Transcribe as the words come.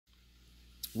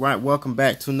Right, welcome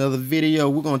back to another video.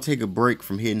 We're going to take a break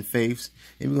from Hidden Faiths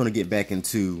and we're going to get back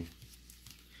into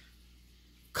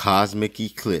Cosmic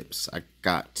Eclipse. I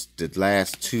got the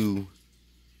last two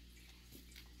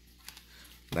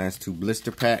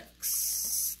blister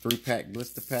packs, 3-pack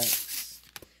blister packs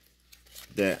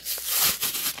that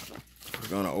we're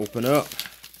going to open up.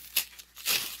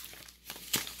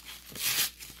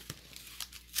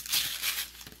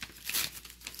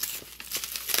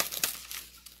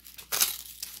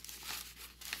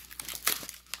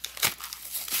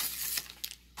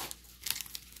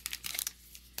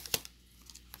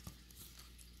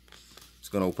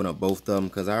 Gonna open up both of them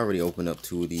because I already opened up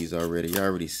 2 of these already. You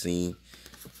already seen.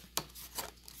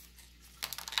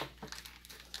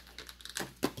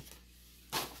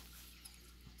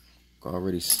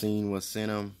 Already seen what's in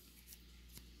them.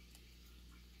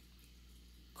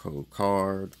 Code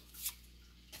card.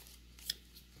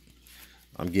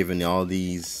 I'm giving all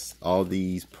these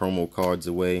promo cards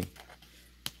away.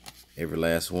 Every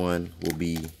last one will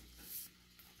be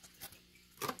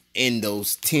in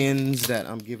those 10s that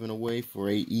I'm giving away for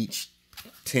each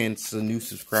 10 new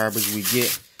subscribers we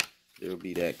get. There'll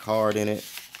be that card in it.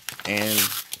 And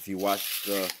if you watch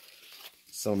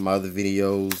some of my other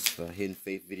videos, Hidden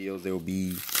Faith videos, there will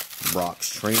be Brock's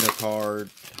trainer card,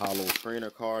 hollow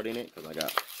trainer card in it, because I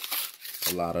got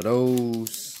a lot of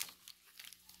those.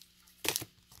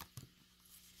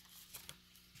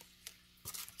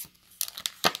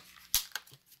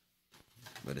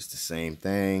 But it's the same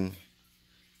thing.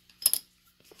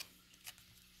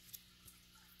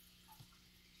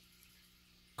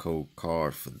 Code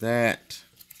card for that.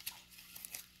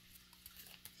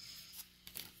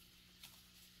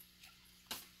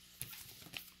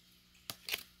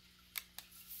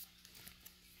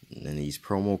 And then these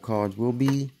promo cards will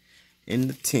be in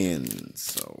the 10s.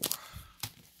 So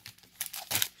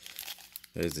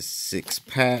there's the 6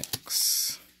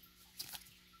 packs.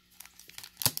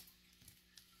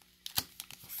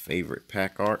 Favorite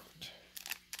pack art.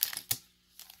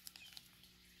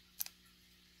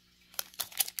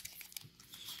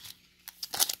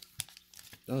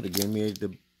 Oh, they gave me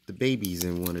the babies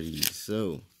in one of these.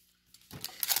 So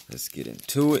let's get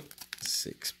into it.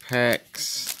 6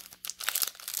 packs.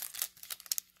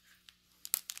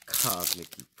 Cosmic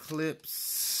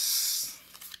Eclipse.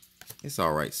 It's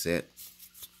alright set.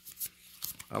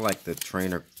 I like the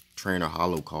trainer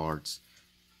hollow cards.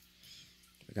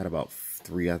 I got about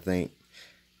 3, I think.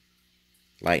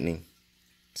 Lightning.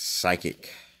 Psychic.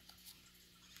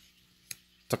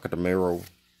 Tuckatamero.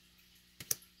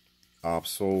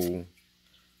 Absol.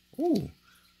 Ooh.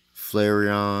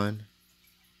 Flareon.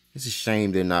 It's a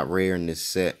shame they're not rare in this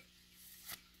set.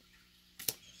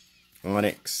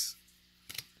 Onyx.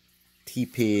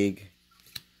 T-Pig.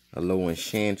 Alolan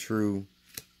Chantru.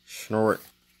 Snort.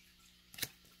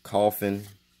 Coffin.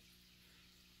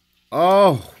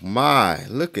 Oh my,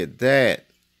 look at that.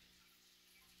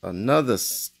 Another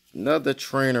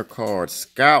trainer card.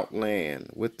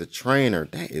 Scoutland with the trainer.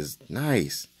 That is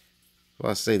nice.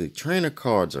 Well, I say the trainer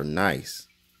cards are nice.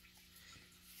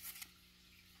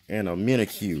 And a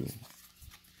Minikyu.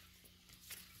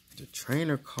 The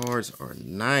trainer cards are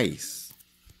nice.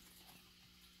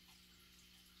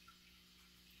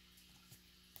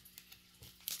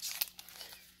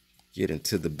 Get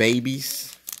into the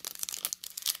babies.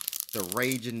 The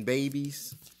raging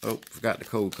babies. Oh, forgot the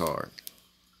code card.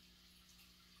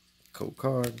 Code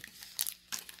card.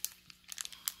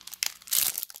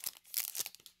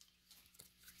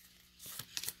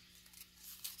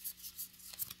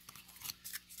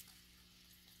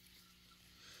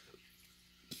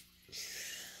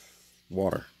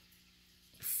 Water.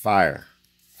 Fire.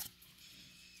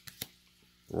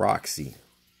 Roxy.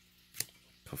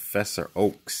 Professor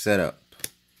Oak setup.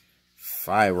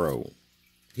 Fyro.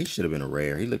 He should have been a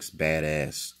rare. He looks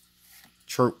badass.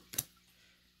 Chirp.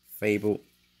 Fable.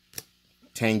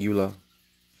 Tangula.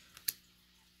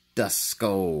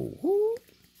 Duskull. Woo.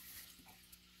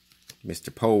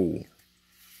 Mr. Pole.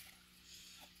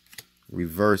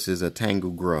 Reverses a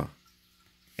Tangugra.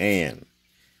 And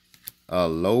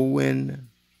Alolan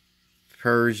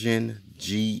Persian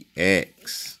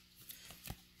GX.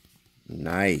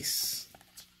 Nice.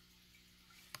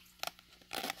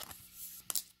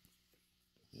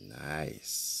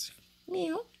 Nice.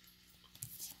 Meow.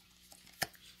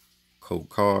 Code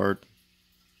card.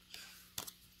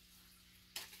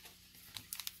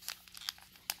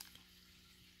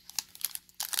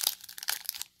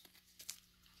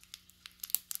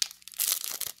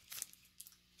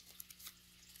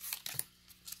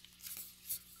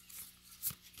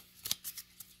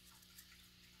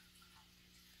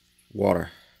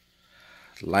 Water.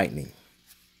 Lightning.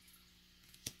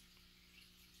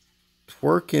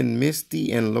 Twerking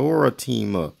Misty and Laura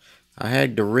team up. I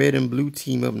had the red and blue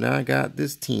team up. Now I got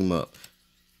this team up.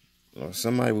 Or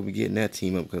somebody will be getting that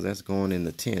team up because that's going in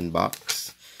the 10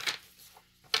 box.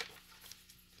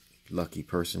 Lucky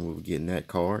person will be getting that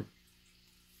card.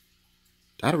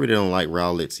 I really don't like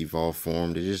Rowlet's evolved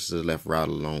form. They just left Rowlet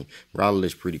alone. Rowlet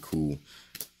is pretty cool.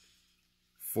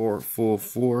 For Full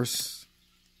Force,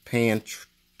 Pan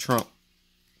Trump,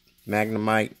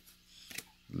 Magnemite,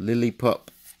 Lillipup,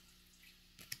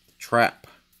 Trap,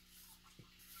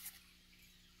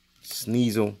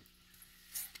 Sneasel,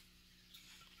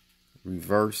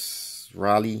 Reverse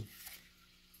Raleigh,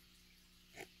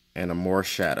 and a more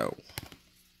Shadow.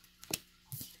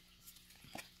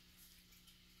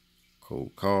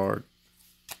 Cold card.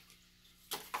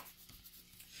 I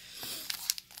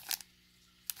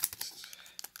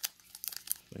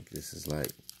think this is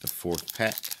like the 4th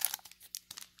pack.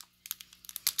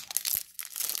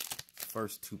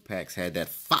 First 2 packs had that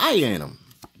fire in them.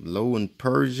 Low and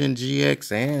Persian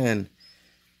GX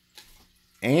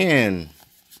and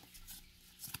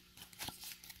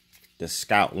the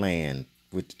Scoutland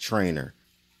with the trainer.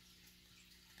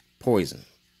 Poison.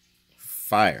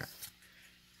 Fire.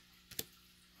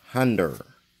 Hunter.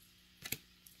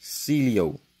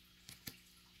 Celio.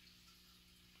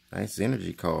 Nice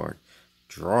energy card.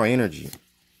 Draw energy.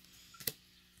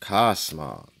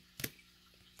 Cosmog.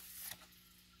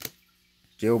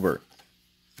 Gilbert.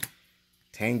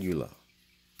 Tangula.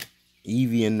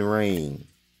 Eevee in the Rain.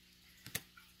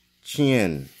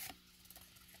 Chin.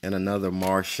 And another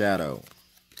Marshadow.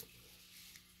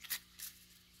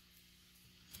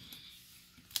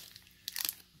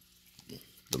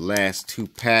 The last 2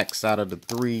 packs out of the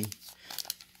 3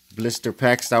 blister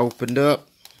packs I opened up.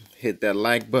 Hit that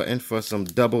like button for some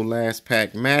double last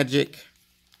pack magic.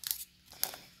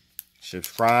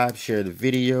 Subscribe, share the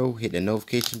video, hit the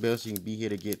notification bell so you can be here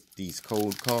to get these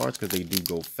cold cards because they do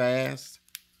go fast.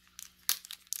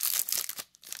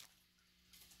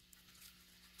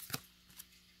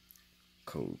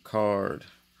 Code card.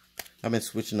 I've been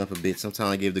switching up a bit.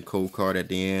 Sometimes I give the code card at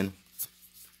the end.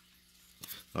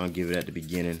 I'll give it at the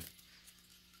beginning.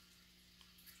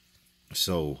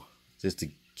 So, just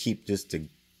to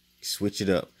switch it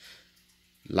up.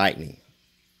 Lightning.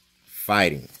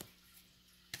 Fighting.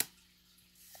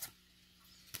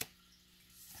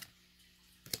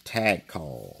 Tag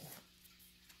Call.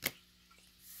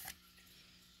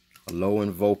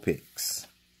 Alolan Vulpix.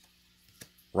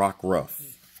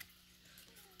 Rockruff.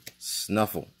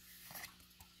 Snuffle.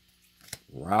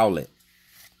 Rowlet.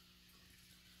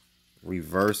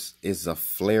 Reverse is a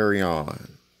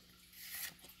Flareon.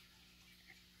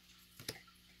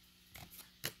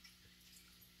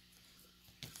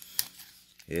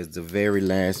 Here's the very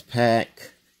last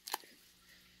pack.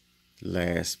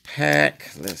 Last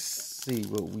pack. Let's see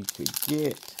what we could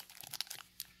get.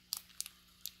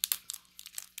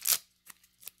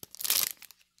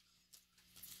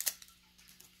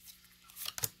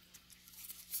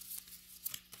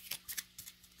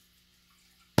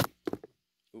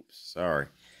 Oops, sorry.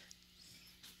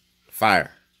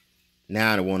 Fire.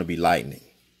 Now I want to be lightning.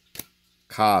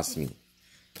 Cosme.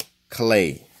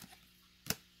 Clay.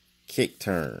 Kick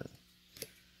Turn.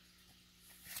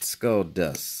 Skull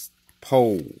Dust.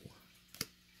 Pole.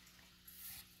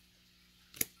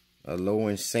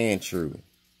 Alolan Sandshrew.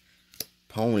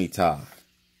 Ponyta.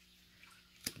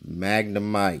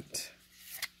 Magnemite.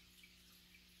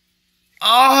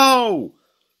 Oh!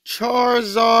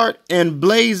 Charizard and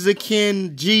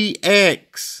Blaziken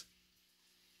GX.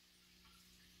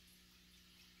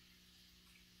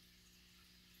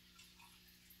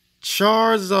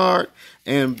 Charizard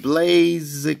and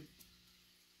Blaziken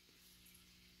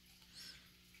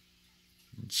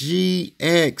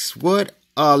GX. What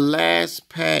a last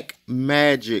pack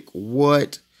magic.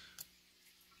 What?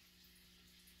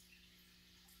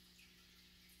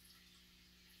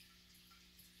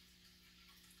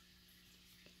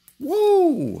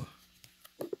 Woo!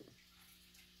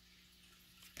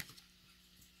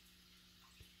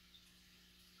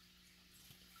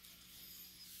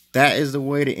 That is the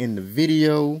way to end the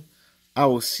video. I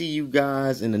will see you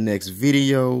guys in the next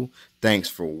video. Thanks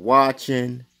for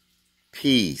watching.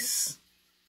 Peace.